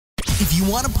If you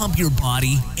want to pump your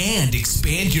body and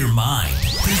expand your mind,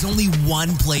 there's only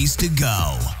one place to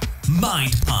go.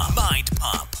 Mind Pump. Mind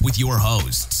Pump with your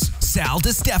hosts, Sal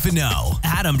DiStefano,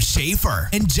 Adam Schaefer,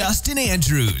 and Justin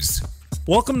Andrews.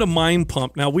 Welcome to Mind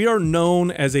Pump. Now, we are known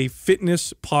as a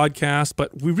fitness podcast,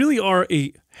 but we really are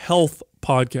a health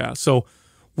podcast. So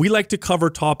we like to cover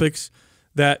topics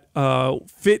that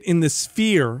fit in the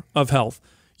sphere of health.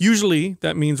 Usually,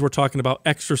 that means we're talking about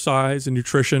exercise and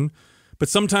nutrition, but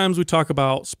sometimes we talk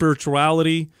about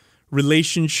spirituality,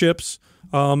 relationships,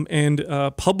 and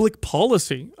public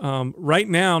policy. Right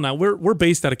now we're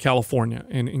based out of California,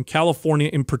 and in California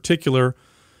in particular,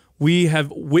 we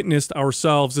have witnessed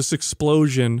ourselves this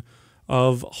explosion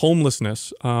of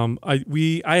homelessness. I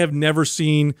have never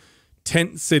seen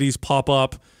tent cities pop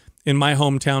up in my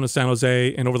hometown of San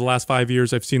Jose, and over the last 5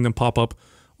 years, I've seen them pop up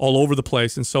all over the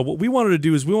place. And so what we wanted to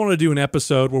do is we wanted to do an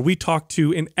episode where we talk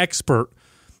to an expert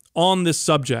on this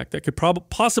subject that could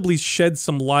possibly shed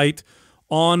some light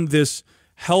on this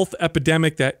health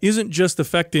epidemic that isn't just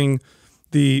affecting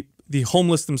the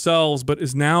homeless themselves, but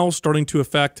is now starting to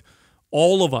affect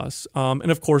all of us. And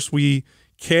of course, we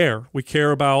care. We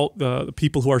care about the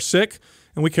people who are sick,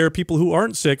 and we care about people who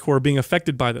aren't sick who are being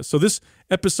affected by this. So this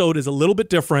episode is a little bit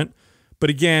different, but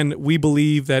again, we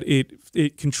believe that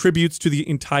it contributes to the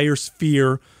entire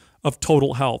sphere of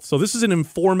total health. So this is an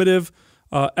informative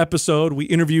episode. We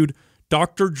interviewed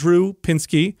Dr. Drew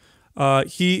Pinsky.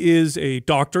 He is a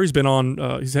doctor. He's been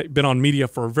on media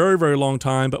for a very, very long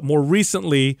time, but more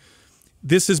recently,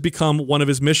 this has become one of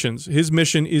his missions. His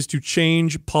mission is to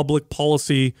change public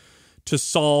policy to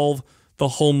solve the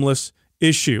homeless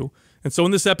issue. And so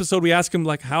in this episode, we ask him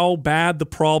how bad the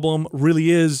problem really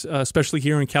is, especially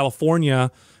here in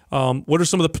California. What are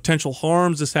some of the potential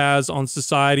harms this has on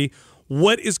society?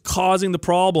 What is causing the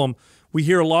problem? We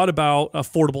hear a lot about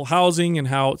affordable housing and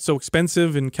how it's so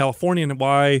expensive in California and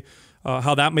why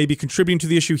how that may be contributing to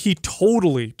the issue. He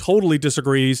totally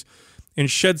disagrees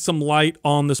and sheds some light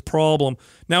on this problem.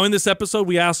 Now, in this episode,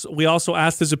 we also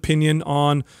asked his opinion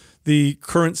on the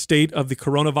current state of the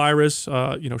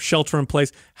coronavirus, shelter in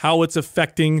place, how it's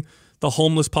affecting the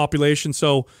homeless population.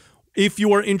 So if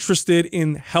you are interested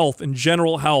in health and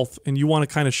general health, and you want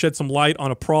to kind of shed some light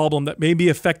on a problem that may be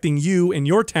affecting you in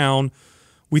your town,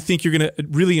 we think you're going to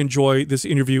really enjoy this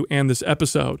interview and this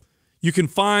episode. You can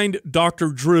find Dr.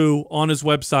 Drew on his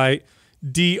website,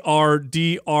 drdrew.com,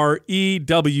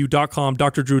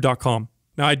 drdrew.com.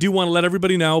 Now, I do want to let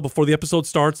everybody know before the episode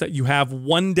starts that you have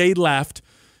 1 day left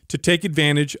to take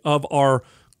advantage of our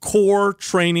core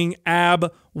training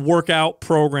ab workout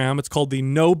program. It's called the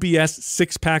No BS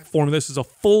Six-Pack Formula. This is a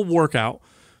full workout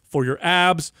for your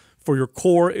abs, for your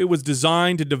core. It was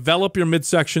designed to develop your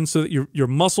midsection so that your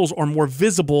muscles are more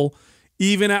visible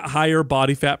even at higher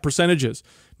body fat percentages.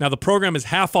 Now, the program is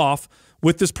half off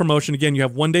with this promotion. Again, you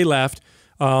have 1 day left.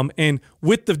 And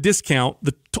with the discount,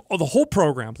 the whole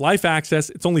program, Life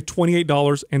Access, it's only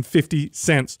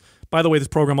 $28.50. By the way, this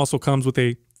program also comes with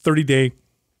a 30-day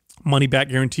money-back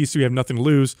guarantee, so you have nothing to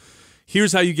lose.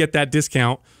 Here's how you get that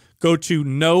discount. Go to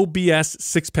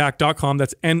nobssixpack.com.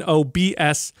 That's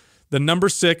NOBS, the number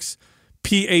 6,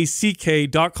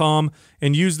 PACK.com,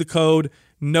 and use the code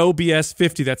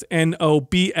NOBS50. That's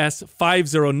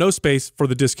NOBS50, no space, for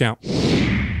the discount.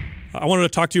 I wanted to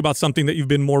talk to you about something that you've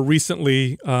been more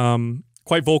recently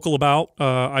quite vocal about.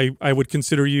 I would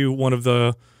consider you one of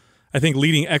the, I think,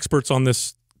 leading experts on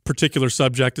this particular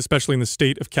subject, especially in the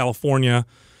state of California.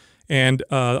 And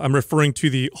I'm referring to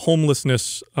the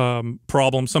homelessness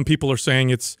problem. Some people are saying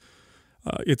it's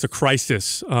a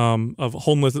crisis of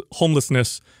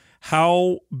homelessness.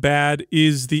 How bad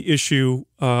is the issue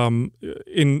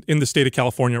in the state of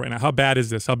California right now? How bad is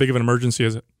this? How big of an emergency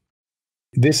is it?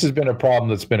 This has been a problem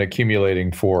that's been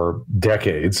accumulating for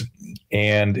decades,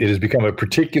 and it has become a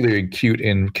particularly acute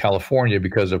in California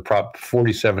because of Prop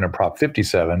 47 and Prop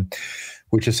 57,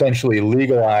 which essentially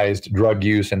legalized drug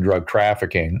use and drug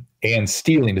trafficking and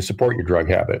stealing to support your drug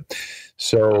habit.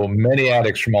 So many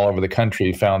addicts from all over the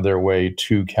country found their way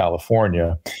to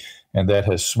California, and that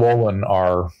has swollen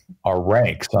our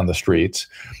ranks on the streets,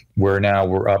 where now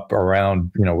we're up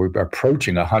around, we're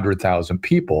approaching 100,000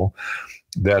 people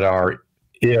that are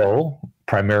ill,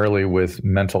 primarily with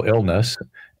mental illness,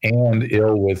 and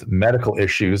ill with medical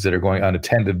issues that are going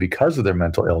unattended because of their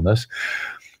mental illness.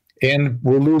 And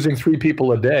we're losing 3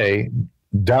 people a day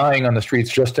dying on the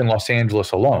streets just in Los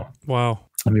Angeles alone. Wow.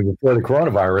 I mean, before the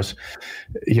coronavirus,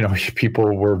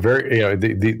 people were very,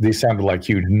 these sounded like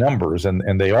huge numbers,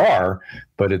 and they are,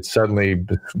 but it's suddenly,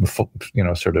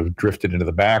 sort of drifted into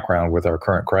the background with our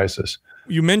current crisis.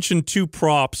 you mentioned two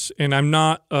props, and I'm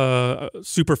not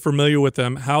super familiar with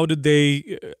them. How did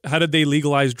they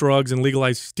legalize drugs and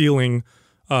legalize stealing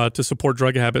to support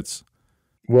drug habits?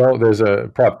 Well, there's a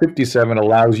Prop 57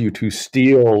 allows you to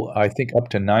steal, I think, up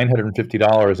to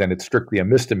 $950, and it's strictly a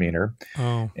misdemeanor.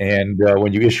 Oh. And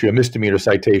when you issue a misdemeanor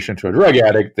citation to a drug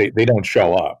addict, they don't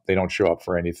show up. They don't show up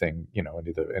for anything,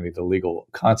 any of the legal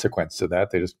consequence to that.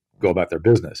 They just go about their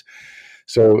business.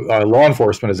 So law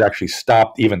enforcement has actually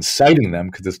stopped even citing them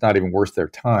because it's not even worth their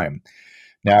time.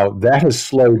 Now, that has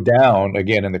slowed down,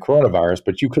 again, in the coronavirus,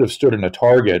 but you could have stood in a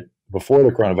Target before the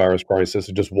coronavirus crisis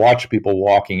and just watched people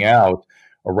walking out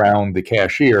around the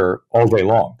cashier all day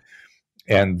long.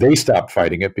 And they stopped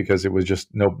fighting it because it was just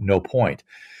no point.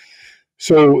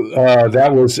 So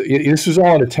this was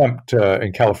all an attempt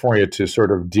in California to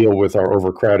sort of deal with our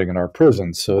overcrowding in our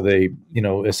prisons. So they,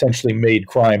 essentially made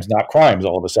crimes not crimes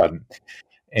all of a sudden.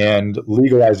 And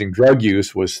legalizing drug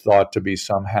use was thought to be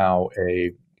somehow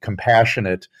a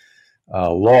compassionate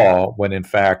law, when in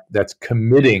fact that's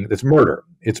murder.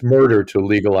 It's murder to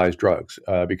legalize drugs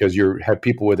because you have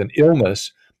people with an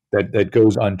illness that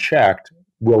goes unchecked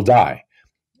will die.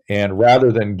 And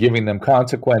rather than giving them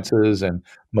consequences and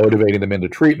motivating them into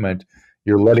treatment,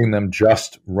 you're letting them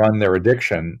just run their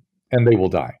addiction and they will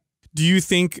die. Do you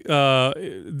think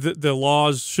the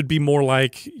laws should be more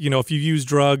like, if you use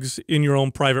drugs in your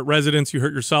own private residence, you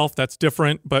hurt yourself, that's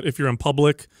different. But if you're in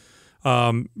public,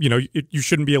 you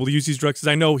shouldn't be able to use these drugs? Because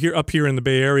I know up here in the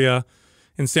Bay Area,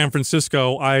 in San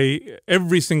Francisco,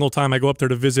 every single time I go up there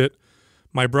to visit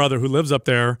my brother who lives up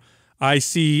there, I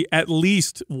see at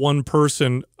least one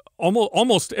person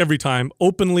almost every time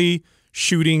openly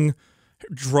shooting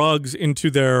drugs into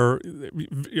their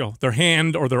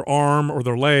hand or their arm or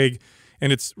their leg,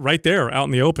 and it's right there out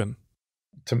in the open.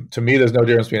 To me, there's no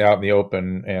difference between out in the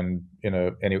open and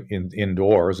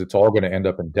indoors. It's all going to end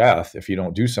up in death if you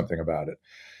don't do something about it.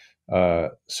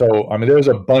 There's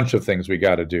a bunch of things we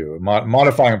got to do.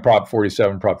 Modifying Prop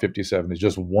 47, Prop 57 is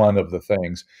just one of the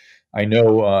things. I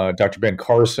know Dr. Ben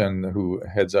Carson, who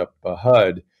heads up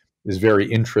HUD, is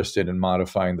very interested in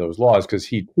modifying those laws because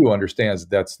he too understands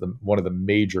that's one of the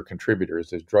major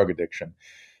contributors is drug addiction.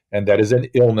 And that is an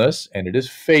illness, and it is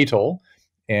fatal,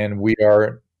 and we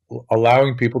are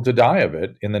allowing people to die of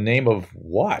it in the name of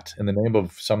what? In the name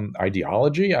of some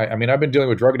ideology? I mean, I've been dealing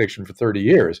with drug addiction for 30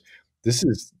 years. This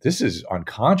is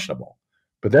unconscionable.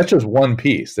 But that's just one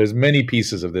piece. There's many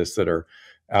pieces of this that are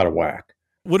out of whack.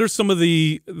 What are some of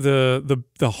the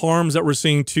harms that we're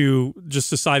seeing to just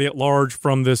society at large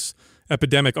from this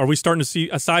epidemic? Are we starting to see,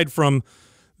 aside from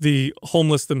the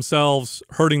homeless themselves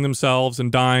hurting themselves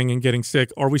and dying and getting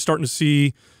sick, are we starting to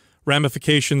see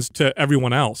ramifications to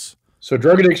everyone else? So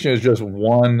drug addiction is just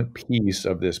one piece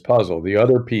of this puzzle. The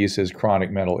other piece is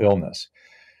chronic mental illness.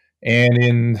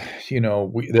 And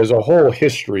there's a whole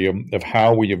history of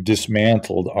how we have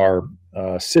dismantled our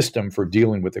system for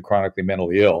dealing with the chronically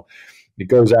mentally ill. It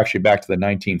goes actually back to the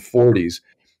 1940s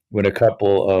when a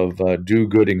couple of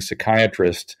do-gooding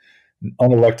psychiatrists,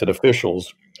 unelected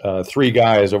officials, three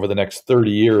guys over the next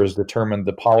 30 years determined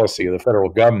the policy of the federal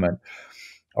government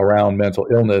around mental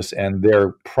illness, and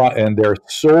their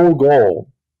sole goal,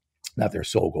 not their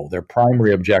sole goal, their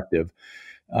primary objective,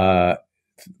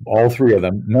 all three of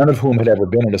them, none of whom had ever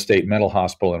been in a state mental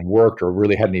hospital and worked or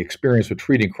really had any experience with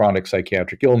treating chronic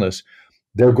psychiatric illness.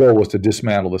 Their goal was to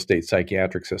dismantle the state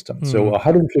psychiatric system. Mm-hmm. So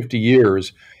 150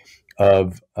 years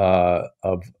of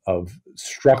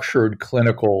structured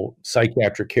clinical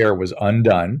psychiatric care was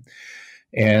undone.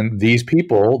 And these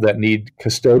people that need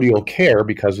custodial care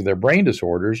because of their brain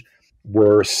disorders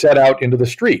were set out into the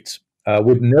streets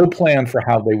with no plan for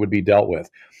how they would be dealt with.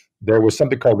 There was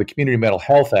something called the Community Mental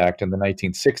Health Act in the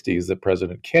 1960s that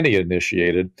President Kennedy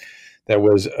initiated that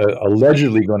was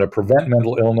allegedly going to prevent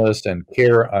mental illness and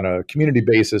care on a community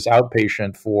basis,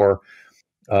 outpatient for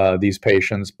these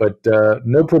patients, but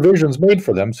no provisions made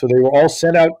for them. So they were all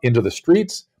sent out into the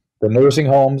streets, the nursing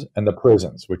homes, and the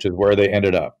prisons, which is where they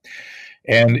ended up.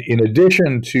 And in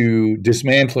addition to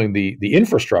dismantling the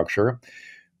infrastructure,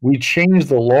 we changed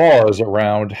the laws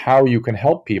around how you can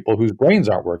help people whose brains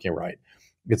aren't working right.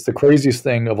 It's the craziest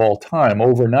thing of all time.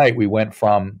 Overnight, we went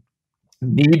from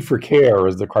need for care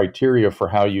as the criteria for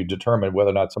how you determine whether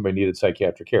or not somebody needed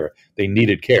psychiatric care. They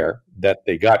needed care, that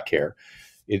they got care.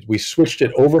 We switched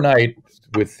it overnight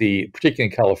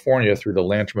particularly in California, through the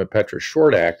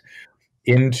Lanterman-Petra-Short Act,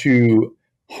 into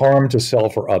harm to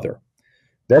self or other.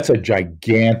 That's a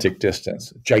gigantic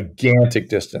distance.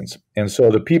 And so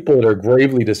the people that are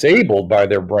gravely disabled by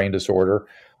their brain disorder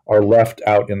are left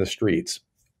out in the streets.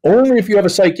 Only if you have a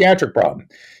psychiatric problem.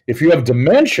 If you have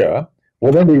dementia,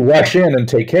 well, then we rush in and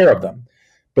take care of them.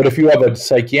 But if you have a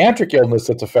psychiatric illness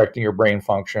that's affecting your brain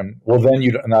function, well, then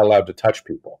you're not allowed to touch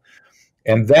people.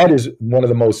 And that is one of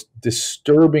the most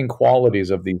disturbing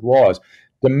qualities of these laws.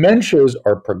 Dementias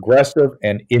are progressive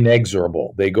and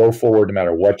inexorable. They go forward no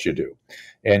matter what you do.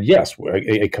 And yes,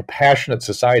 a compassionate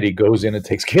society goes in and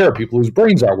takes care of people whose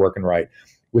brains aren't working right.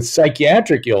 With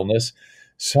psychiatric illness,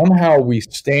 somehow we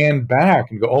stand back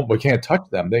and go, oh, we can't touch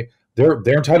them. They're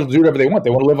entitled to do whatever they want. They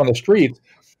want to live on the streets.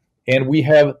 And we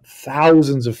have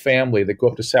thousands of family that go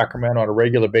up to Sacramento on a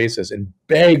regular basis and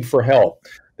beg for help.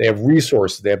 They have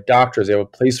resources, they have doctors, they have a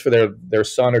place for their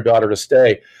son or daughter to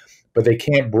stay, but they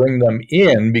can't bring them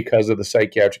in because of the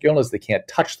psychiatric illness. They can't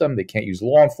touch them. They can't use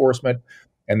law enforcement.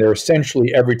 And they're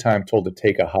essentially every time told to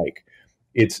take a hike.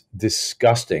 It's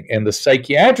disgusting. And the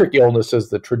psychiatric illnesses,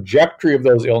 the trajectory of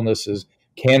those illnesses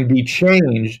can be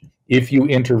changed if you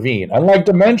intervene. Unlike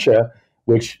dementia,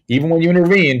 which even when you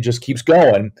intervene just keeps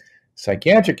going,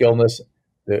 psychiatric illness,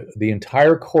 the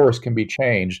entire course can be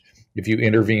changed if you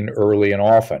intervene early and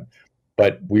often.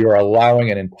 But we are allowing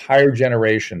an entire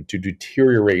generation to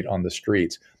deteriorate on the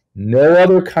streets. No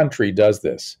other country does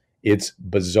this. It's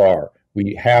bizarre.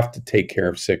 We have to take care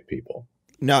of sick people.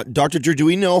 Now, Dr. Drew, do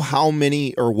we know how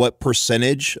many or what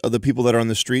percentage of the people that are on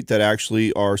the street that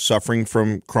actually are suffering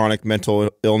from chronic mental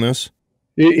illness?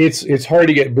 It's hard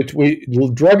to get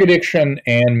between drug addiction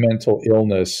and mental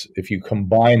illness. If you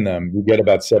combine them, you get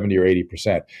about 70 or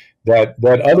 80%. That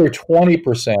other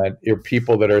 20% are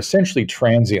people that are essentially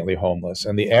transiently homeless,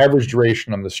 and the average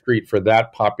duration on the street for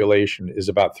that population is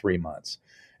about 3 months.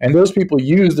 And those people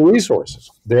use the resources.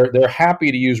 They're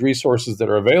happy to use resources that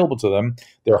are available to them.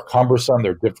 They're cumbersome,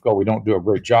 they're difficult. We don't do a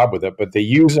great job with it, but they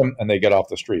use them and they get off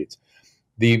the streets.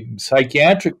 The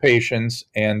psychiatric patients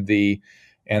and the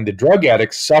drug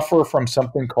addicts suffer from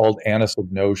something called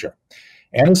anosognosia.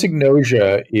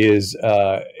 Anosognosia is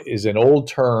an old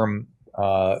term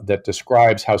that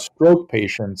describes how stroke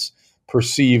patients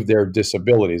perceive their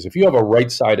disabilities. If you have a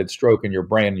right-sided stroke in your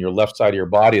brain and your left side of your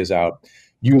body is out,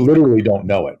 you literally don't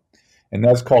know it. And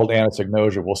that's called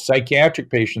anosognosia. Well,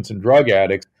 psychiatric patients and drug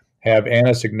addicts have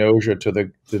anosognosia to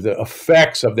the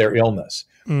effects of their illness.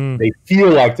 They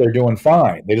feel like they're doing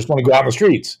fine. They just want to go out in the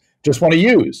streets, just want to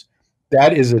use.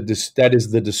 That is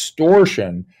the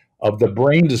distortion of the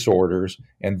brain disorders,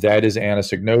 and that is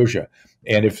anosognosia.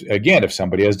 And if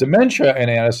somebody has dementia and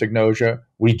anosognosia,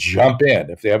 we jump in.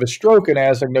 If they have a stroke and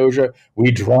anosognosia,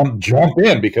 we jump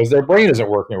in because their brain isn't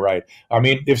working right. I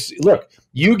mean, look,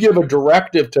 you give a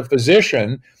directive to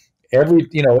physician,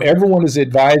 everyone is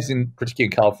advised, particularly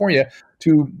in California,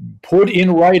 to put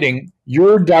in writing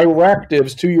your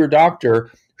directives to your doctor.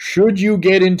 Should you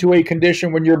get into a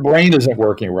condition when your brain isn't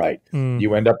working right,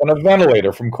 you end up on a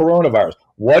ventilator from coronavirus.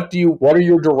 What are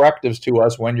your directives to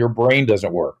us when your brain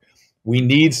doesn't work? We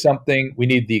need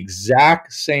the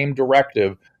exact same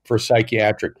directive for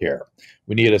psychiatric care.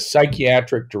 We need a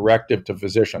psychiatric directive to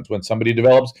physicians. When somebody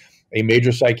develops a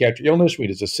major psychiatric illness, we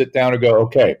need to sit down and go,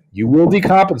 okay, you will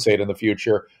decompensate in the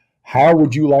future. How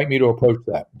would you like me to approach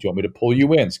that? Do you want me to pull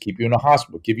you in, keep you in a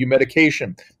hospital, give you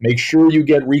medication, make sure you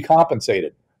get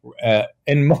recompensated?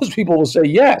 And most people will say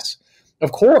yes,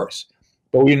 of course.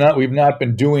 But we've not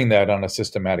been doing that on a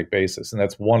systematic basis, and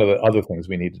that's one of the other things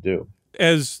we need to do.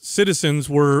 As citizens,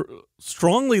 we're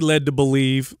strongly led to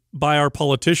believe by our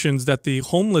politicians that the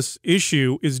homeless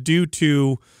issue is due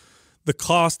to the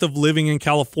cost of living in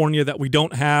California, that we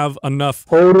don't have enough.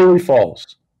 Totally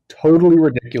false, totally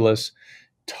ridiculous,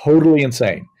 totally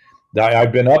insane.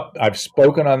 I've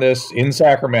spoken on this in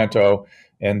Sacramento,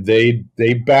 and they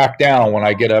back down when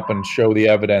I get up and show the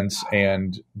evidence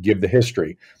and give the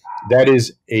history. That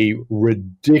is a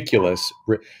ridiculous.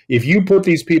 If you put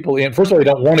these people in, first of all, they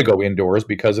don't want to go indoors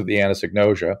because of the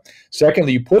anosognosia.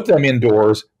 Secondly, you put them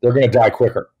indoors, they're going to die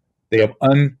quicker. They have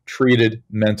untreated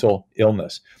mental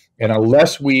illness. And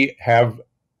unless we have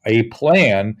a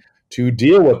plan to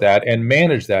deal with that and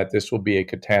manage that, this will be a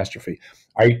catastrophe.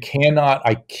 I cannot,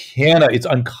 it's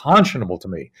unconscionable to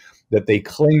me that they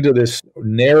cling to this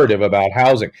narrative about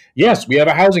housing. Yes, we have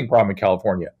a housing problem in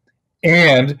California,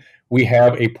 and we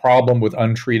have a problem with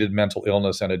untreated mental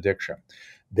illness and addiction.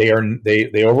 They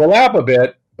overlap a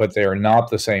bit, but they are not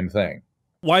the same thing.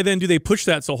 Why then do they push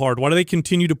that so hard? Why do they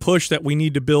continue to push that we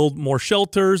need to build more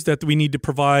shelters, that we need to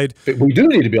provide? We do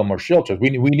need to build more shelters. We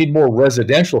need more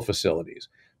residential facilities.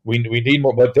 We need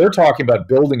more, but they're talking about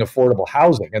building affordable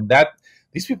housing, and that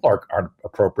these people aren't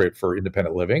appropriate for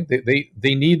independent living.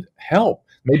 They need help.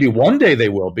 Maybe one day they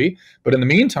will be, but in the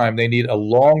meantime, they need a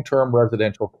long-term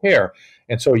residential care.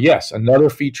 And so, yes,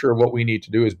 another feature of what we need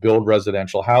to do is build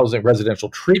residential housing, residential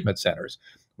treatment centers.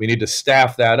 We need to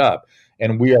staff that up.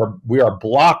 and we are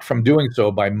blocked from doing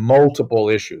so by multiple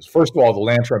issues. First of all, the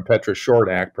Lantern-Petra-Short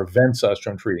Act prevents us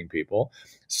from treating people.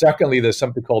 Secondly, there's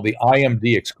something called the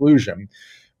IMD exclusion,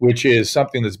 which is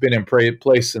something that's been in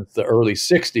place since the early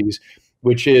 60s,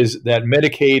 which is that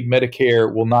Medicaid,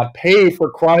 Medicare will not pay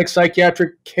for chronic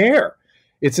psychiatric care.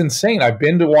 It's insane. I've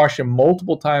been to Washington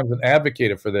multiple times and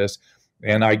advocated for this,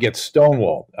 and I get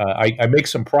stonewalled. I make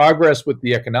some progress with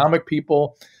the economic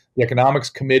people, the economics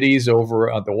committees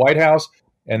over at the White House,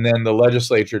 and then the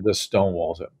legislature just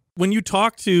stonewalls it. When you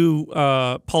talk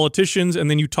to politicians and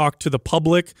then you talk to the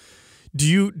public,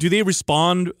 do they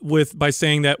respond by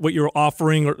saying that what you're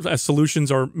offering as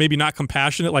solutions are maybe not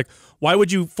compassionate? Like, why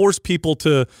would you force people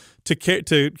to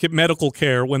get medical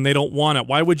care when they don't want it?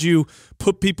 Why would you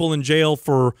put people in jail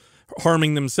for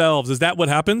harming themselves? Is that what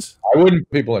happens? I wouldn't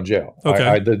put people in jail. Okay.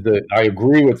 I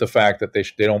agree with the fact that they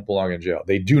don't belong in jail.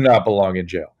 They do not belong in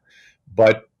jail.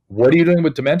 But what are you doing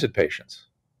with demented patients?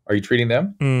 Are you treating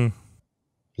them?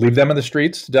 Leave them in the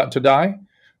streets to die?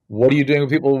 What are you doing with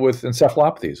people with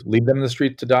encephalopathies? Leave them in the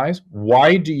street to die?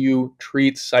 Why do you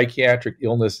treat psychiatric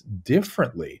illness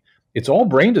differently? It's all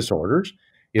brain disorders.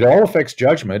 It all affects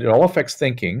judgment. It all affects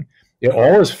thinking. It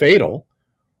all is fatal.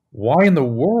 Why in the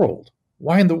world?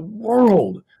 Why in the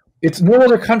world? It's no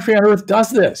other country on earth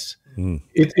does this.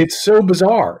 It's so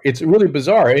bizarre. It's really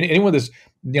bizarre. Anyone that's,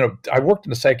 I worked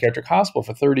in a psychiatric hospital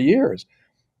for 30 years.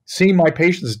 Seeing my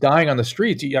patients dying on the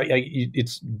streets,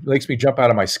 it makes me jump out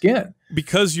of my skin.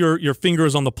 Because your finger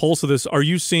is on the pulse of this, are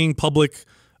you seeing public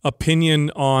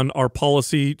opinion on our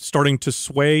policy starting to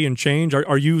sway and change?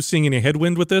 Are you seeing any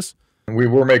headwind with this? We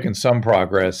were making some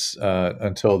progress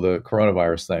until the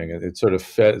coronavirus thing. It sort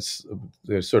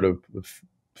of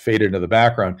faded into the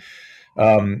background.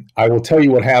 I will tell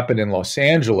you what happened in Los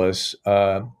Angeles.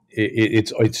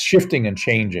 It's shifting and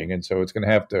changing, and so we're going to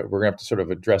have to sort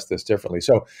of address this differently.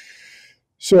 So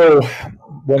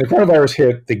when the coronavirus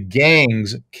hit, the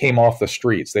gangs came off the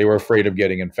streets. They were afraid of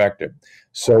getting infected.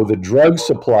 So the drug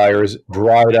suppliers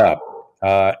dried up,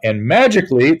 and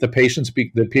magically the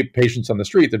patients on the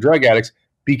street, the drug addicts,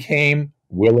 became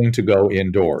willing to go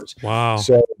indoors. Wow!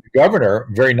 So the governor,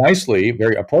 very nicely,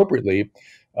 very appropriately,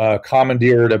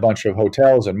 commandeered a bunch of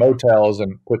hotels and motels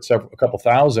and put a couple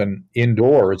thousand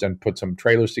indoors and put some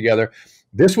trailers together.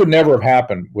 This would never have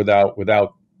happened without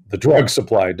the drug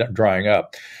supply drying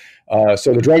up.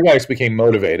 So the drug addicts became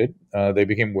motivated. They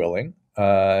became willing,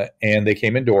 and they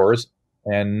came indoors.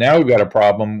 And now we've got a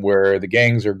problem where the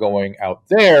gangs are going out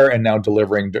there and now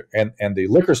delivering, and the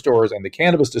liquor stores and the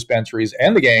cannabis dispensaries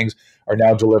and the gangs are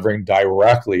now delivering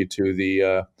directly to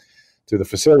the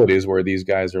facilities where these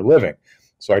guys are living.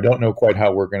 So I don't know quite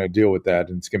how we're going to deal with that,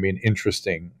 and it's going to be an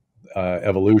interesting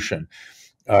evolution.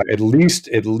 At least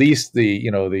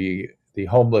the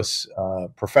homeless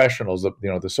professionals,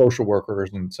 the social workers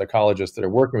and psychologists that are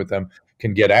working with them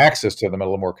can get access to them at a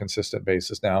little more consistent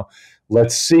basis now.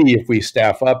 Let's see if we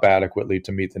staff up adequately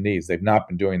to meet the needs. They've not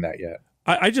been doing that yet.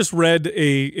 I just read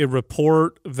a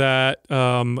report that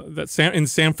in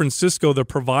San Francisco they're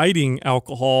providing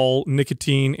alcohol,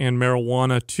 nicotine, and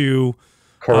marijuana to.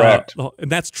 Correct.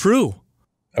 And that's true.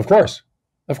 Of course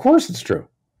it's true.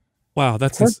 Wow,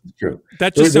 it's true.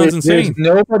 That just sounds insane.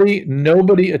 There's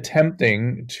nobody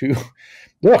attempting to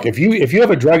look. If you have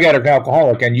a drug addict,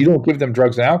 alcoholic, and you don't give them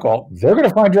drugs and alcohol, they're going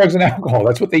to find drugs and alcohol.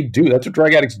 That's what they do. That's what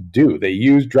drug addicts do. They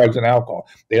use drugs and alcohol.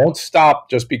 They don't stop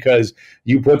just because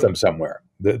you put them somewhere.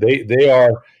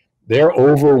 They're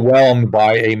overwhelmed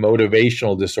by a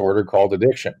motivational disorder called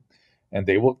addiction, and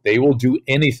they will do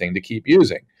anything to keep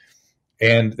using.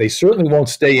 And they certainly won't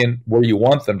stay in where you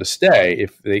want them to stay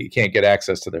if they can't get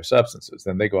access to their substances.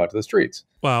 Then they go out to the streets.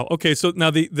 Wow. Okay. So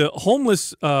now the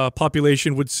homeless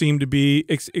population would seem to be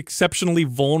exceptionally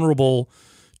vulnerable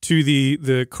to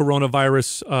the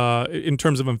coronavirus in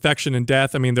terms of infection and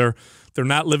death. I mean, they're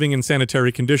not living in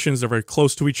sanitary conditions. They're very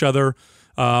close to each other.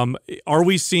 Are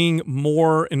we seeing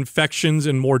more infections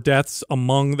and more deaths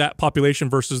among that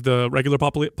population versus the regular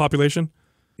population?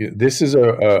 This is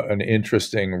an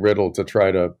interesting riddle to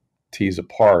try to tease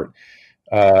apart.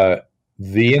 The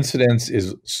incidence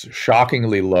is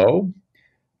shockingly low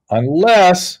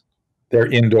unless they're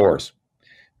indoors.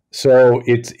 So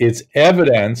it's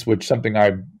evidence, which something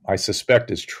I suspect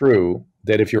is true,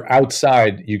 that if you're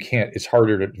outside, it's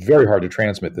very hard to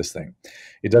transmit this thing.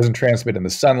 It doesn't transmit in the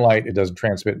sunlight. It doesn't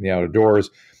transmit in the outdoors.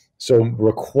 So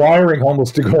requiring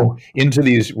homeless to go into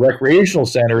these recreational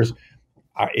centers,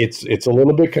 it's a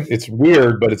little bit, it's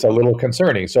weird, but it's a little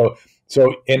concerning. So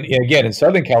and again, in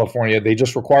Southern California, they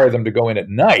just require them to go in at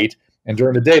night, and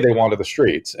during the day they wander the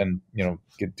streets and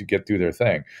get through their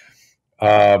thing.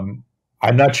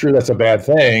 I'm not sure that's a bad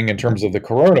thing in terms of the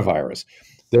coronavirus.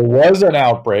 There was an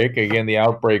outbreak. Again, the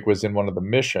outbreak was in one of the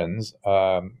missions.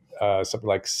 Something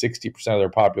like 60% of their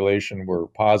population were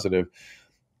positive,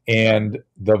 and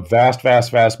the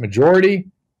vast majority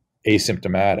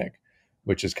asymptomatic,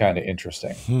 which is kind of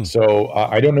interesting. So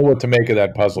I don't know what to make of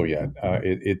that puzzle yet.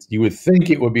 You would think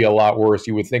it would be a lot worse.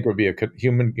 You would think it would be a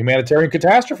humanitarian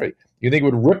catastrophe. You think it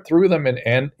would rip through them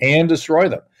and destroy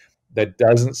them. That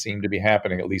doesn't seem to be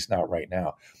happening, at least not right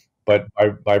now. But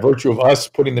by virtue of us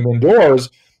putting them indoors,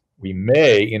 we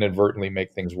may inadvertently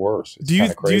make things worse. Do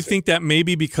you think that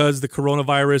maybe because the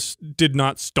coronavirus did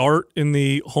not start in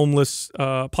the homeless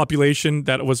population,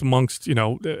 that it was amongst,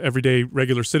 everyday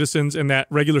regular citizens, and that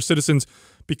regular citizens,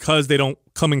 because they don't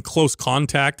come in close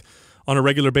contact on a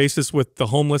regular basis with the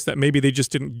homeless, that maybe they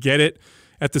just didn't get it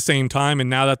at the same time, and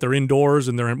now that they're indoors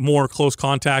and they're in more close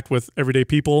contact with everyday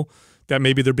people, that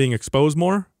maybe they're being exposed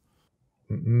more?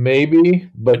 Maybe,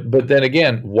 but then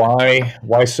again, why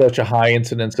such a high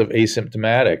incidence of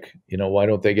asymptomatic? Why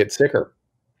don't they get sicker?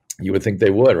 You would think they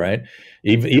would, right?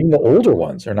 Even the older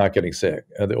ones are not getting sick,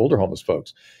 the older homeless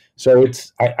folks. So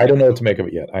I don't know what to make of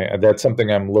it yet. That's something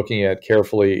I'm looking at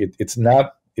carefully. It's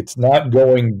not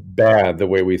going bad the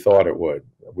way we thought it would,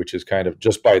 which is kind of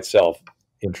just by itself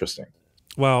interesting.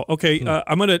 Wow. Okay.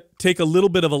 I'm going to take a little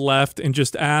bit of a left and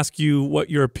just ask you what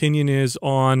your opinion is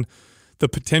on the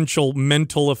potential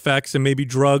mental effects and maybe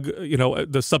drug,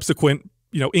 the subsequent,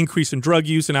 increase in drug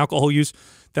use and alcohol use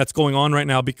that's going on right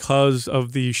now because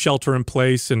of the shelter in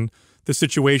place and the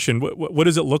situation. What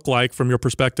does it look like from your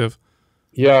perspective?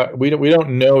 Yeah, we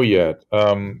don't know yet.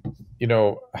 I'm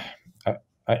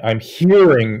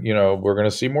hearing, we're going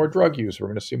to see more drug use. We're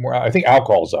going to see more. I think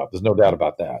alcohol's up. There's no doubt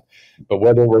about that. But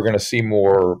whether we're going to see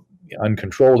more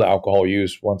uncontrolled alcohol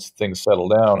use once things settle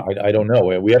down, I don't know.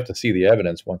 We have to see the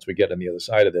evidence once we get on the other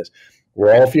side of this.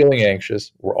 We're all feeling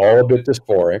anxious. We're all a bit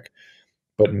dysphoric.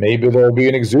 But maybe there'll be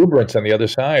an exuberance on the other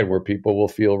side where people will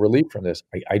feel relief from this.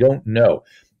 I don't know.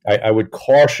 I would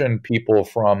caution people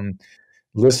from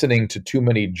listening to too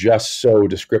many just so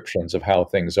descriptions of how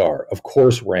things are. Of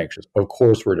course we're anxious. Of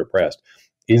course we're depressed.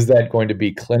 Is that going to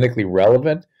be clinically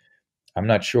relevant? I'm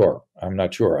not sure.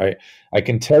 I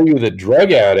can tell you that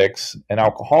drug addicts and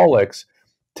alcoholics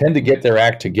tend to get their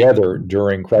act together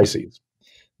during crises.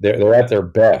 They're at their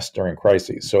best during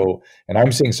crises. So, and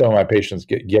I'm seeing some of my patients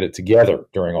get it together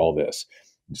during all this.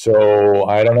 So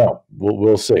I don't know.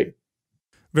 We'll see.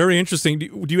 Very interesting.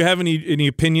 Do you have any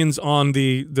opinions on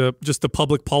the just the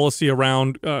public policy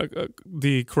around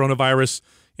the coronavirus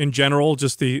in general?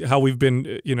 Just how we've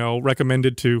been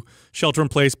recommended to shelter in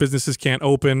place, businesses can't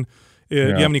open. Do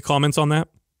you have any comments on that?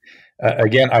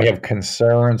 Again, I have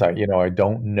concerns. I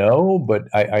don't know, but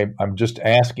I'm just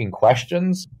asking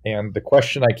questions, and the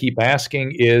question I keep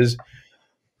asking is: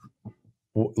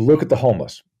 look at the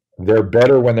homeless. They're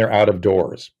better when they're out of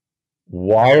doors.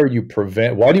 Why do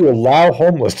you allow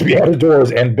homeless to be out of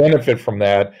doors and benefit from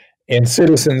that, and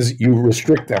citizens you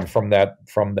restrict them from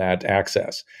that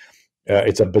access?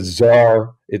 It's a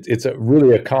bizarre. It's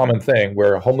really a common thing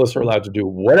where homeless are allowed to do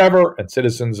whatever, and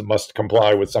citizens must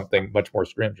comply with something much more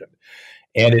stringent.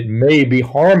 And it may be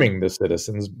harming the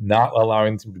citizens, not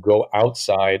allowing them to go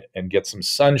outside and get some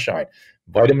sunshine,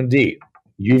 vitamin D,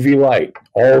 UV light,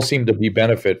 all seem to be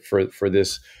benefit for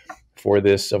this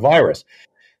virus.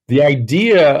 The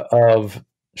idea of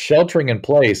sheltering in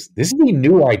place, this is a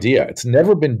new idea. It's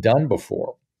never been done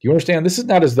before. Do you understand? This is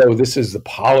not as though this is the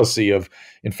policy of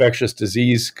infectious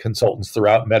disease consultants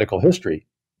throughout medical history.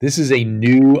 This is a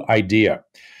new idea.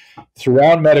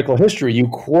 Throughout medical history, you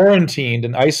quarantined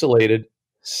and isolated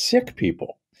sick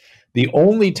people. The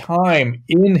only time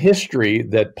in history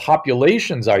that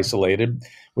populations isolated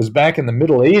was back in the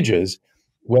Middle Ages,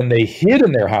 when they hid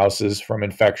in their houses from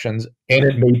infections, and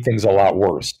it made things a lot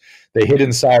worse. They hid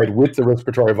inside with the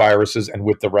respiratory viruses and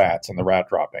with the rats and the rat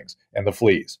droppings and the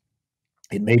fleas.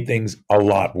 It made things a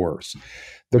lot worse.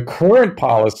 The current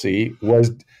policy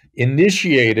was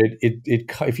initiated,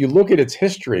 if you look at its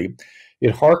history,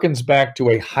 it harkens back to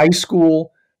a high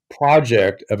school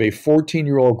project of a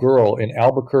 14-year-old girl in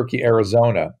Albuquerque,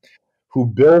 Arizona, who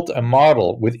built a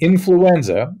model with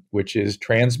influenza, which is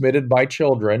transmitted by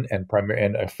children and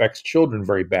affects children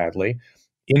very badly.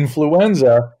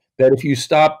 Influenza, that if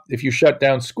you shut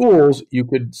down schools, you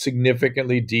could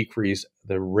significantly decrease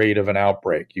the rate of an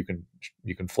outbreak. You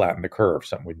can flatten the curve,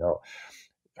 something we know.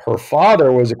 Her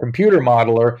father was a computer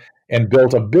modeler and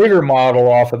built a bigger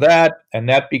model off of that, and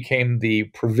that became the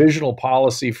provisional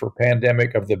policy for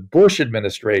pandemic of the Bush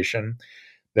administration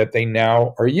that they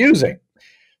now are using.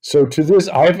 So to this,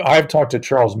 I've talked to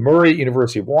Charles Murray,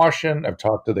 University of Washington. I've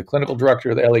talked to the clinical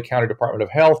director of the LA County Department of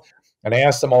Health. and I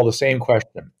asked them all the same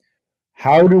question.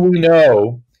 How do we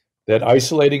know that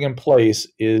isolating in place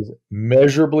is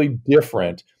measurably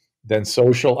different than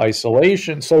social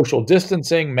isolation, social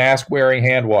distancing, mask wearing,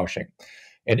 hand washing?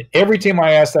 And every time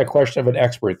I ask that question of an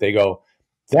expert, they go,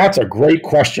 that's a great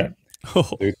question.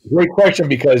 It's a great question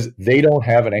because they don't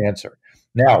have an answer.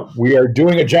 Now, we are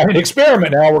doing a giant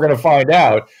experiment now. We're going to find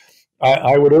out.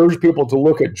 I would urge people to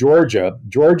look at Georgia.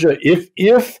 Georgia, if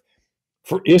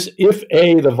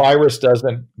the virus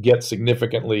doesn't get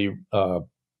significantly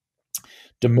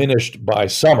diminished by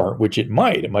summer, which it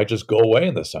might just go away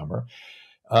in the summer.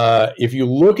 If you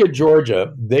look at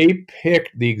Georgia, they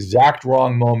picked the exact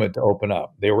wrong moment to open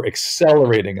up. They were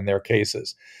accelerating in their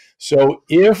cases. So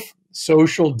if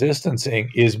social distancing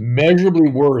is measurably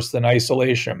worse than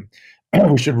isolation,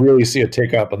 we should really see a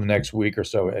tick up in the next week or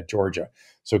so at Georgia.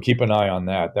 So keep an eye on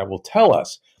that. That will tell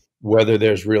us whether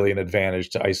there's really an advantage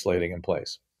to isolating in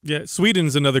place. Yeah,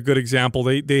 Sweden's another good example.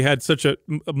 They had such a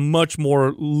much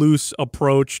more loose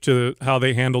approach to how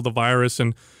they handled the virus,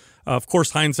 and of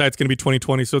course, hindsight's going to be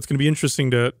 2020. So it's going to be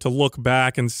interesting to look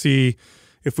back and see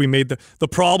if we made the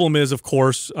problem is, of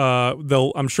course,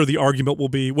 though I'm sure the argument will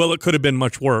be, well, it could have been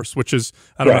much worse, which is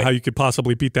I don't know how you could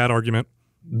possibly beat that argument.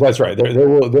 That's right.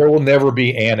 There will never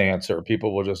be an answer.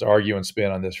 People will just argue and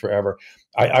spin on this forever.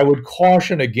 I would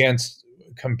caution against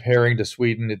comparing to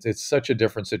Sweden. It's such a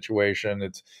different situation.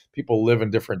 It's people live in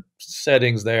different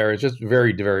settings there. It's just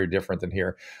very, very different than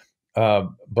here.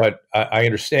 But I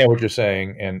understand what you're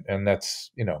saying, and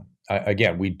that's,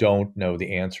 again, we don't know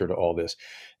the answer to all this.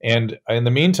 And in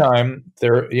the meantime,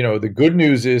 the good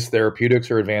news is therapeutics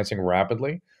are advancing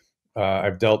rapidly.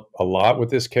 I've dealt a lot with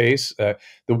this case.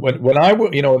 When I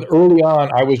early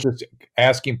on, I was just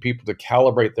asking people to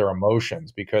calibrate their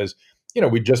emotions because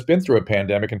we'd just been through a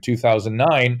pandemic in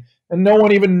 2009 and no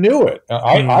one even knew it.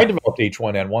 I developed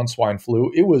H1N1 swine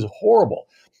flu. It was horrible.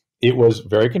 It was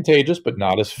very contagious, but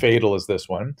not as fatal as this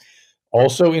one.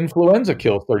 Also, influenza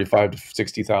kills 35 to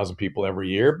 60,000 people every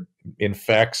year,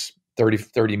 infects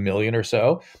 30 million or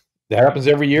so. That happens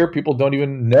every year. People don't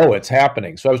even know it's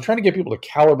happening. So I was trying to get people to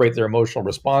calibrate their emotional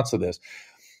response to this.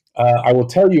 I will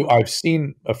tell you, I've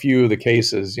seen a few of the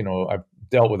cases. I've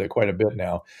dealt with it quite a bit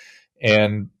now.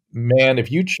 And man,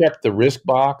 if you check the risk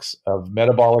box of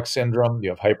metabolic syndrome, you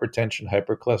have hypertension,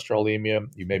 hypercholesterolemia,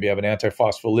 you maybe have an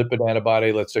antiphospholipid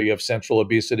antibody, let's say you have central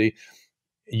obesity,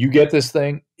 you get this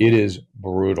thing, it is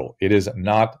brutal. It is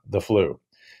not the flu.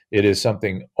 It is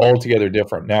something altogether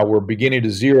different. Now we're beginning to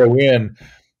zero in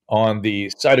on the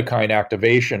cytokine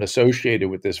activation associated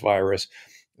with this virus.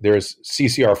 There's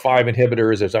CCR5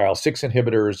 inhibitors, there's IL-6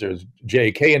 inhibitors, there's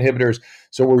JAK inhibitors.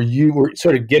 So we're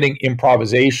sort of getting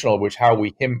improvisational, which how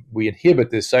we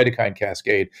inhibit this cytokine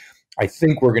cascade. I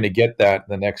think we're going to get that in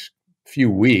the next few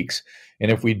weeks.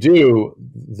 And if we do,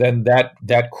 then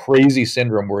that crazy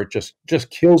syndrome where it just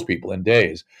kills people in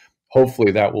days,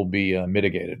 hopefully that will be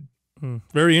mitigated.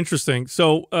 Very interesting.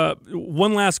 So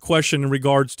one last question in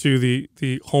regards to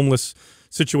the homeless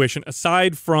situation.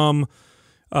 Aside from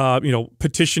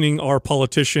petitioning our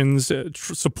politicians,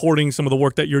 supporting some of the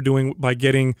work that you're doing by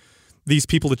getting these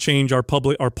people to change our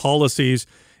policies,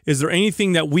 is there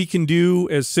anything that we can do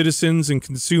as citizens and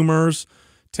consumers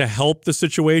to help the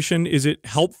situation? Is it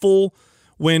helpful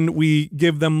when we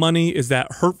give them money? Is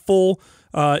that hurtful?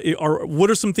 What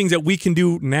are some things that we can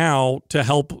do now to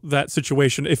help that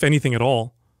situation, if anything at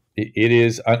all? It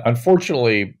is,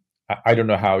 unfortunately, I don't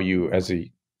know how you as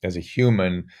a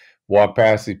human walk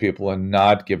past these people and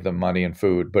not give them money and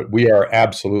food, but we are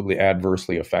absolutely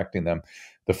adversely affecting them.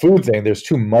 The food thing, there's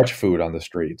too much food on the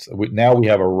streets. Now we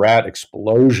have a rat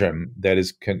explosion that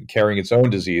is carrying its own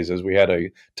diseases. We had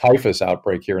a typhus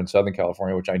outbreak here in Southern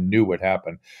California, which I knew would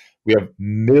happen. We have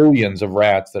millions of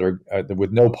rats that are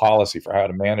with no policy for how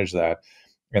to manage that.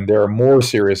 And there are more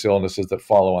serious illnesses that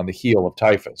follow on the heel of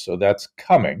typhus. So that's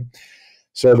coming.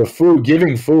 So the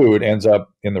giving food ends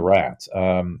up in the rats.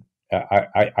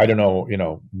 I don't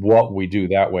know, what we do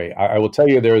that way. I will tell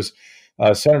you, there's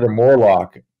Senator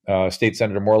Morlock, State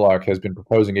Senator Morlock has been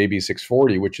proposing AB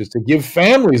 640, which is to give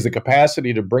families the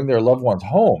capacity to bring their loved ones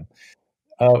home.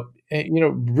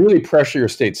 Really pressure your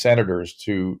state senators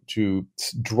to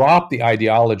drop the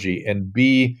ideology and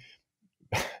be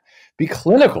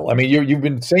clinical. I mean, you've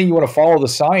been saying you want to follow the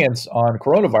science on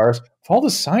coronavirus. Follow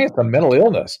the science on mental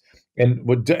illness, and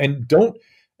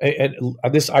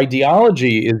this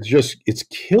ideology is it's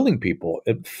killing people,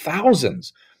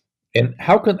 thousands. And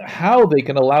how they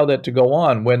can allow that to go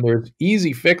on when there's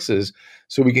easy fixes,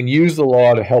 so we can use the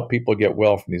law to help people get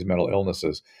well from these mental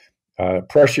illnesses.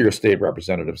 Pressure your state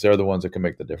representatives; they're the ones that can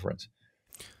make the difference.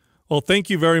 Well, thank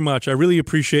you very much. I really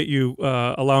appreciate you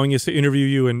allowing us to interview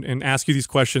you and ask you these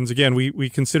questions. Again, we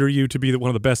consider you to be one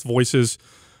of the best voices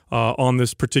on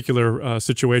this particular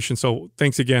situation. So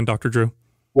thanks again, Dr. Drew.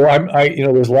 Well,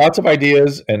 there's lots of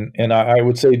ideas, and I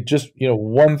would say just,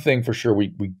 one thing for sure,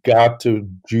 we got to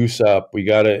juice up, we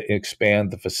got to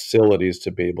expand the facilities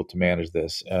to be able to manage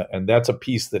this, and that's a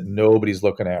piece that nobody's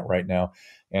looking at right now.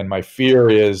 And my fear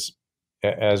is,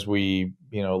 as we're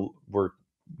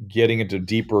getting into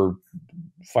deeper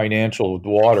financial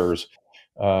waters,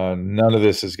 none of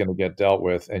this is going to get dealt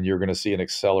with, and you're going to see an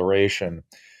acceleration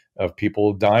of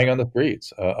people dying on the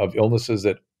streets, of illnesses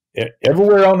that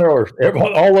everywhere on earth,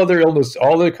 all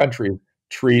other countries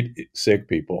treat sick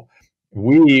people.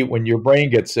 When your brain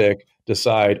gets sick,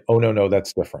 decide, oh, no,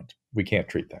 that's different. We can't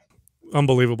treat that.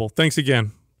 Unbelievable. Thanks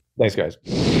again. Thanks, guys.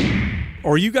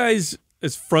 Are you guys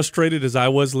as frustrated as I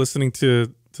was listening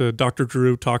to Dr.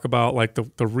 Drew talk about like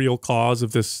the real cause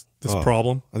of this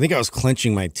problem? I think I was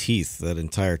clenching my teeth that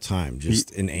entire time,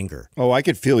 just in anger. Oh, I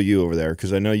could feel you over there,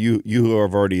 because I know you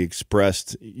have already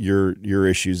expressed your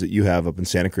issues that you have up in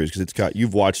Santa Cruz, because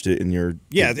you've watched it in your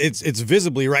it's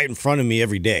visibly right in front of me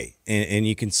every day, and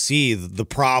you can see the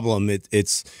problem.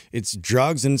 It's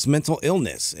drugs and it's mental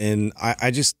illness, and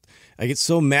I get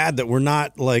so mad that we're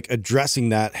not like addressing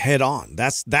that head on.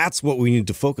 That's what we need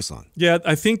to focus on. Yeah,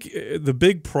 I think the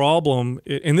big problem,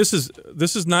 and this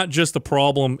is not just the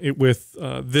problem with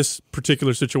this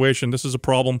particular situation. This is a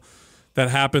problem that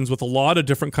happens with a lot of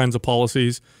different kinds of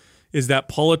policies, is that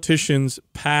politicians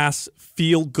pass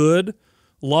feel-good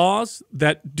laws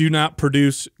that do not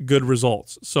produce good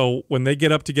results. So when they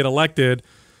get up to get elected,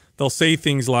 they'll say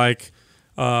things like,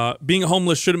 being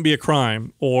homeless shouldn't be a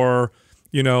crime, or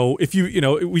if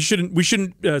we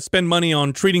shouldn't spend money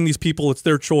on treating these people. It's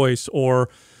their choice, or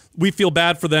we feel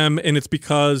bad for them, and it's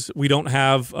because we don't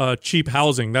have cheap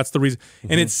housing. That's the reason.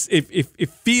 Mm-hmm. And it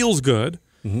feels good,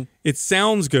 mm-hmm. It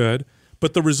sounds good,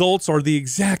 but the results are the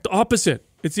exact opposite.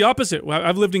 It's the opposite.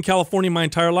 I've lived in California my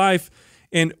entire life,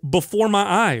 and before my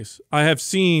eyes, I have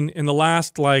seen in the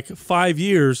last 5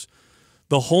 years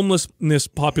the homelessness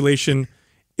population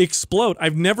explode.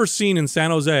 I've never seen in San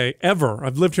Jose ever.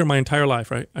 I've lived here my entire life,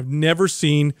 right? I've never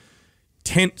seen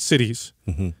tent cities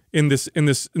mm-hmm. in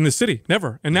this city.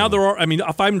 Never. And now there are. I mean,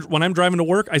 when I'm driving to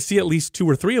work, I see at least 2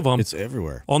 or 3 of them. It's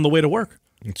everywhere on the way to work.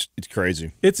 It's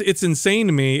crazy. It's insane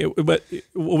to me. But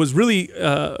what was really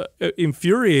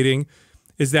infuriating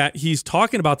is that he's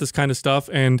talking about this kind of stuff,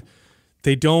 and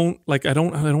they don't I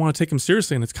don't want to take him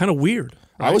seriously, and it's kind of weird.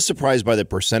 Right? I was surprised by the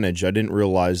percentage. I didn't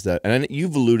realize that, and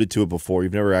you've alluded to it before.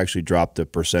 You've never actually dropped the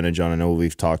percentage on. I know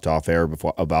we've talked off air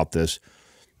before about this.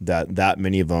 That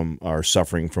many of them are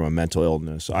suffering from a mental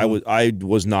illness. Mm-hmm. I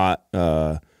was not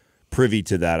privy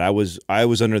to that. I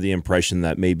was under the impression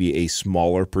that maybe a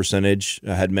smaller percentage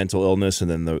had mental illness, and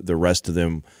then the rest of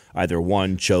them either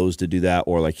one chose to do that,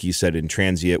 or like he said, in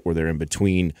transient, where they're in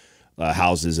between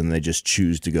houses and they just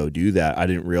choose to go do that. I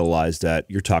didn't realize that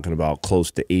you're talking about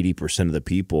close to 80% of the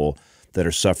people that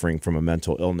are suffering from a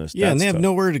mental illness. Yeah, and they have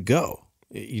nowhere to go.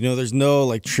 There's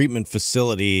no treatment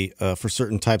facility for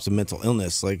certain types of mental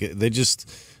illness. They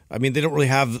don't really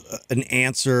have an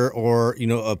answer or,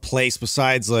 a place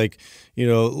besides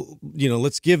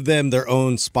let's give them their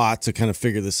own spot to kind of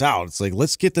figure this out. It's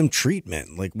let's get them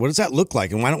treatment. What does that look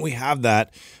like? And why don't we have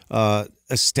that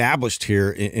established here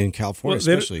in California,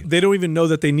 especially? They don't even know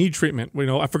that they need treatment.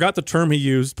 I forgot the term he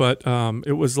used, but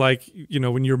it was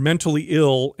when you're mentally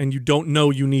ill and you don't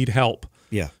know you need help.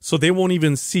 Yeah. So they won't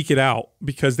even seek it out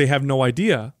because they have no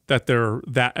idea that they're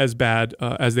that as bad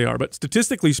as they are. But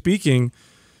statistically speaking,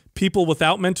 people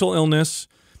without mental illness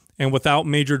and without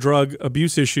major drug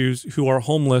abuse issues who are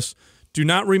homeless do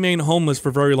not remain homeless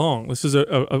for very long. This is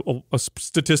a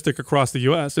statistic across the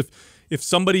U.S. If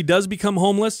somebody does become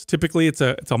homeless, typically it's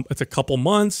a couple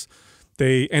months.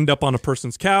 They end up on a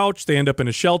person's couch. They end up in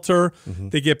a shelter. Mm-hmm.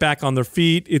 They get back on their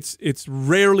feet. It's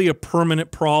rarely a permanent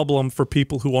problem for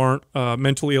people who aren't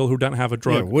mentally ill, who don't have a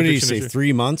drug. Yeah, what did you say? Issue.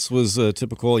 3 months was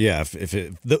typical. Yeah,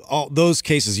 if all those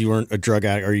cases you weren't a drug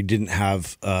addict or you didn't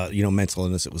have mental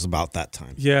illness, it was about that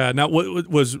time. Yeah. Now what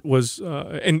was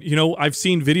and I've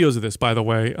seen videos of this, by the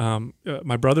way.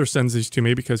 My brother sends these to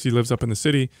me because he lives up in the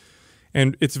city,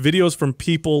 and it's videos from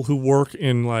people who work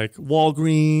in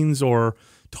Walgreens or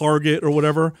Target or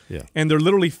whatever, yeah. And they're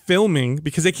literally filming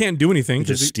because they can't do anything.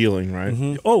 Just stealing, right?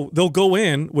 Mm-hmm. Oh, they'll go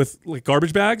in with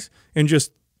garbage bags and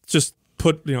just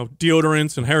put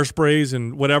deodorants and hairsprays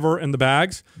and whatever in the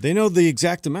bags. They know the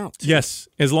exact amount. Yes,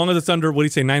 as long as it's under, what do you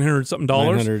say, $900 something?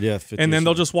 $900, yeah. 50 and then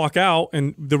they'll just walk out.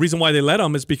 And the reason why they let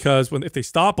them is because if they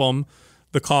stop them,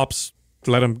 the cops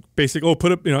let them basically,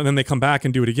 put up, and then they come back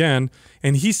and do it again.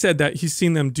 And he said that he's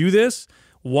seen them do this,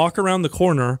 walk around the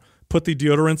corner, put the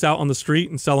deodorants out on the street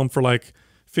and sell them for like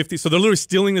 50. So they're literally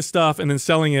stealing the stuff and then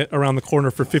selling it around the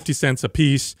corner for 50 cents a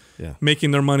piece,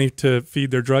 making their money to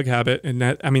feed their drug habit. And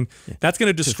that, that's going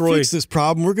to destroy. To fix this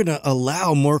problem, we're going to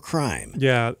allow more crime.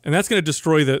 Yeah. And that's going to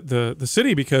destroy the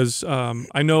city because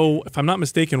I know, if I'm not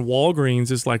mistaken,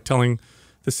 Walgreens is like telling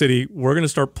the city, we're going to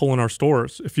start pulling our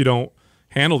stores if you don't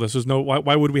handle this. There's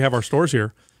why would we have our stores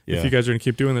here? If you guys are going to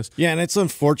keep doing this. Yeah, and it's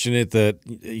unfortunate that,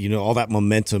 all that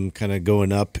momentum kind of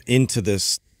going up into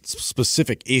this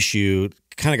specific issue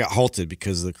kind of got halted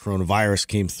because the coronavirus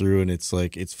came through, and it's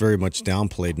like it's very much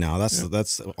downplayed now.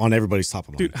 That's on everybody's top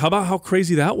of mind. Dude, how about how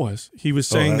crazy that was? He was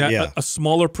saying that a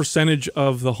smaller percentage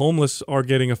of the homeless are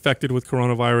getting affected with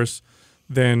coronavirus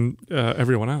than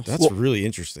everyone else. That's really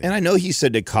interesting. And I know he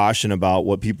said to caution about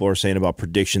what people are saying about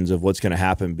predictions of what's going to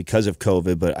happen because of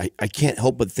COVID, but I can't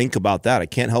help but think about that. I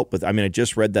can't help but, I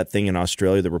just read that thing in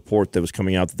Australia, the report that was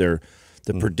coming out there,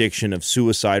 the prediction of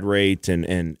suicide rate,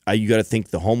 and you got to think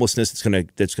the homelessness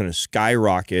that's going to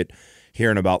skyrocket here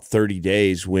in about 30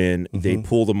 days when they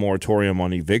pull the moratorium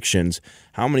on evictions.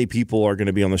 How many people are going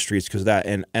to be on the streets because of that?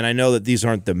 And I know that these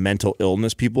aren't the mental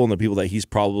illness people and the people that he's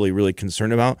probably really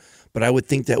concerned about, but I would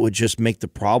think that would just make the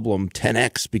problem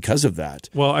 10x because of that.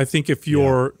 Well, I think if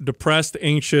you're depressed,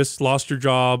 anxious, lost your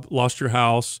job, lost your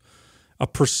house,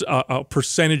 a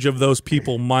percentage of those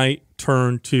people might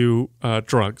turn to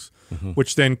drugs,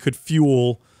 which then could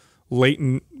fuel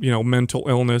latent, mental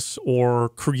illness or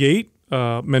create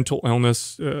mental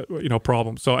illness,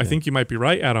 problems. So I think you might be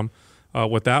right, Adam,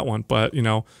 with that one. But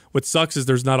what sucks is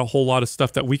there's not a whole lot of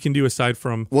stuff that we can do aside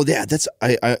from. Well, yeah,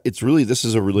 it's really, this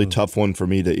is a really tough one for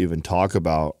me to even talk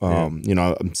about.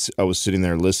 I was sitting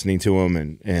there listening to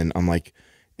him, and I'm like,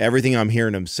 everything I'm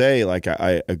hearing him say, like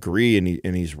I agree,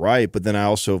 and he's right. But then I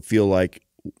also feel like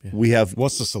we have.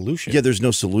 What's the solution? Yeah, there's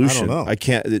no solution. I don't know. I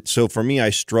can't. So for me,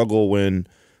 I struggle when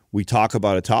we talk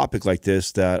about a topic like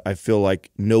this that I feel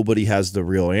like nobody has the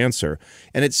real answer.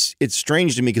 And it's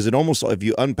strange to me because it almost, if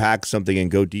you unpack something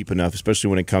and go deep enough,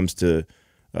 especially when it comes to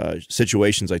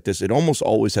situations like this, it almost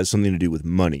always has something to do with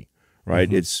money,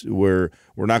 right? It's we're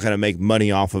not going to make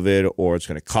money off of it, or it's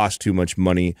going to cost too much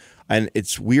money. And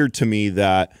it's weird to me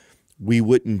that we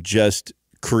wouldn't just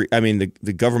create,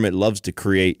 the government loves to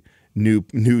create new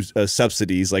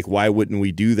subsidies. Like, why wouldn't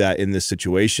we do that in this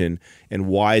situation? And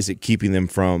why is it keeping them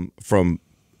from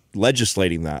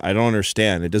legislating that? I don't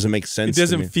understand. It doesn't make sense. It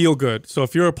doesn't feel good. So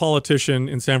if you're a politician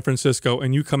in San Francisco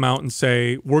and you come out and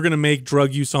say, we're going to make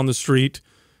drug use on the street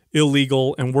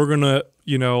illegal, and we're going to,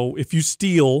 if you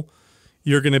steal,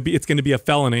 it's going to be a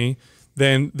felony,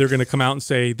 then they're going to come out and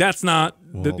say, that's not,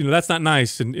 that's not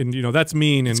nice. And that's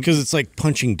mean. And it's because it's like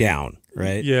punching down.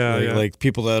 Right. Yeah, like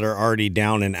people that are already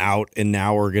down and out, and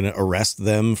now we're going to arrest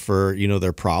them for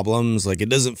their problems. Like, it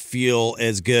doesn't feel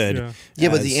as good. Yeah,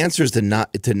 but the answer is to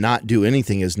not do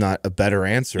anything is not a better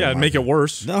answer. Yeah, make it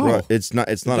worse. No, right. It's not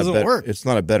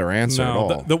a better answer at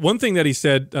all. The one thing that he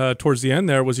said towards the end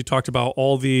there was he talked about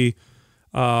all the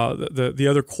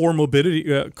other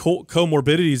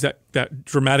comorbidities that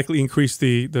dramatically increase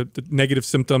the negative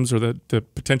symptoms or the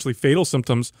potentially fatal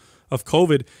symptoms of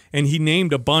COVID, and he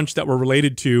named a bunch that were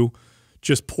related to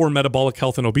just poor metabolic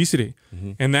health and obesity,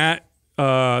 and that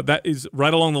is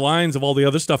right along the lines of all the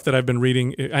other stuff that I've been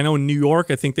reading. I know in New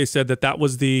York, I think they said that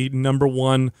was the number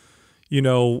one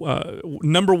reason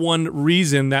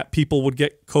that people would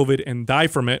get COVID and die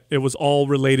from it. It was all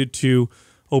related to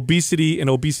obesity and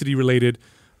obesity-related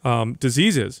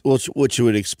diseases. Which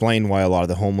would explain why a lot of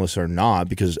the homeless are not,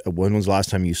 because when was the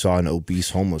last time you saw an obese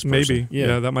homeless person? Maybe.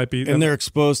 Yeah, that might be. And they're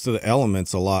exposed to the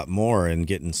elements a lot more and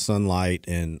getting sunlight.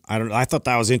 And I thought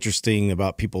that was interesting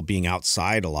about people being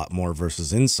outside a lot more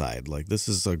versus inside. Like, this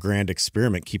is a grand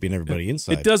experiment keeping everybody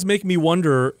inside. It does make me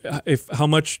wonder how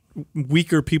much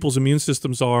weaker people's immune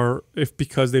systems are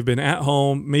because they've been at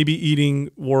home, maybe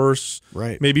eating worse,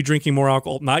 right? Maybe drinking more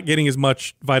alcohol, not getting as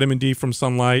much vitamin D from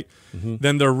sunlight.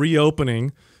 Then they're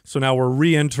reopening. So now we're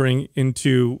re-entering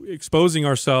into exposing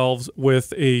ourselves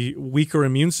with a weaker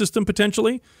immune system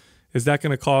potentially. Is that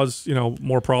going to cause,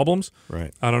 more problems?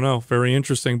 Right. I don't know. Very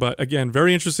interesting. But again,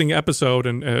 very interesting episode.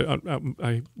 And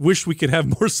I wish we could have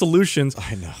more solutions.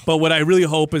 I know. But what I really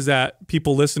hope is that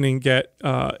people listening get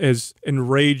as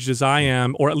enraged as I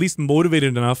am, or at least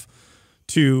motivated enough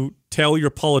to tell your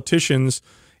politicians.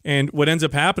 And what ends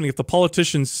up happening, if the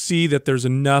politicians see that there's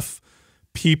enough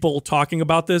people talking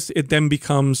about this, it then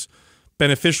becomes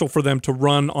beneficial for them to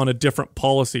run on a different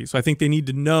policy. So I think they need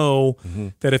to know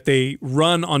that if they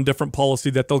run on different policy,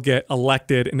 that they'll get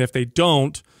elected, and if they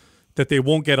don't, that they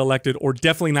won't get elected or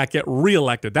definitely not get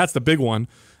reelected. That's the big one.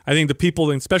 I think the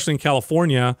people, especially in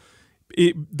California,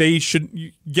 they should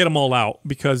get them all out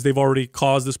because they've already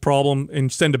caused this problem,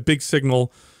 and send a big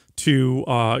signal to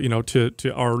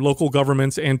to our local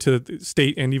governments and to the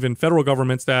state and even federal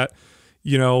governments that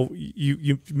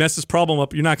you mess this problem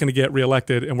up, you're not going to get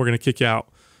reelected, and we're going to kick you out.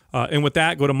 And with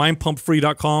that, go to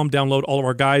mindpumpfree.com, download all of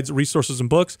our guides, resources, and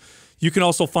books. You can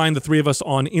also find the three of us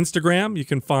on Instagram. You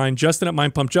can find Justin at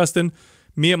Mind Pump Justin,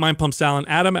 me at Mind Pump Sal, and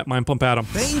Adam at Mind Pump Adam.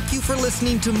 Thank you for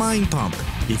listening to Mind Pump.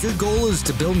 If your goal is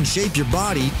to build and shape your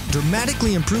body,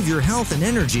 dramatically improve your health and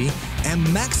energy, and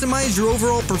maximize your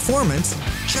overall performance,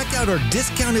 check out our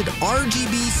discounted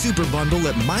RGB Super Bundle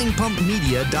at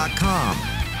mindpumpmedia.com.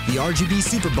 The RGB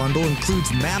Super Bundle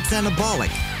includes MAPS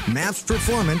Anabolic, MAPS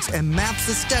Performance, and MAPS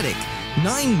Aesthetic.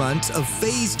 9 months of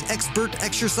phased expert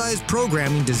exercise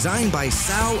programming designed by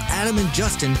Sal, Adam, and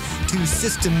Justin to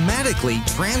systematically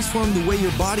transform the way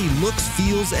your body looks,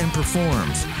 feels, and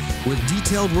performs. With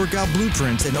detailed workout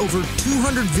blueprints and over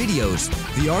 200 videos,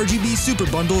 the RGB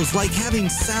Super Bundle is like having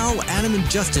Sal, Adam, and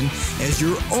Justin as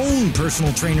your own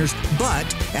personal trainers, but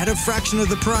at a fraction of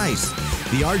the price.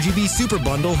 The RGB Super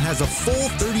Bundle has a full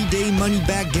 30-day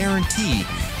money-back guarantee,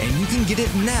 and you can get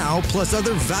it now plus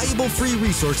other valuable free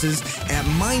resources at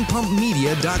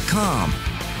mindpumpmedia.com.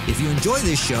 If you enjoy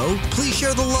this show, please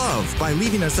share the love by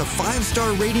leaving us a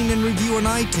 5-star rating and review on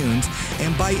iTunes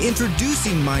and by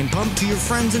introducing Mind Pump to your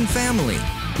friends and family.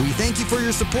 We thank you for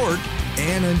your support,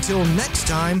 and until next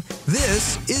time,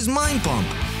 this is Mind Pump.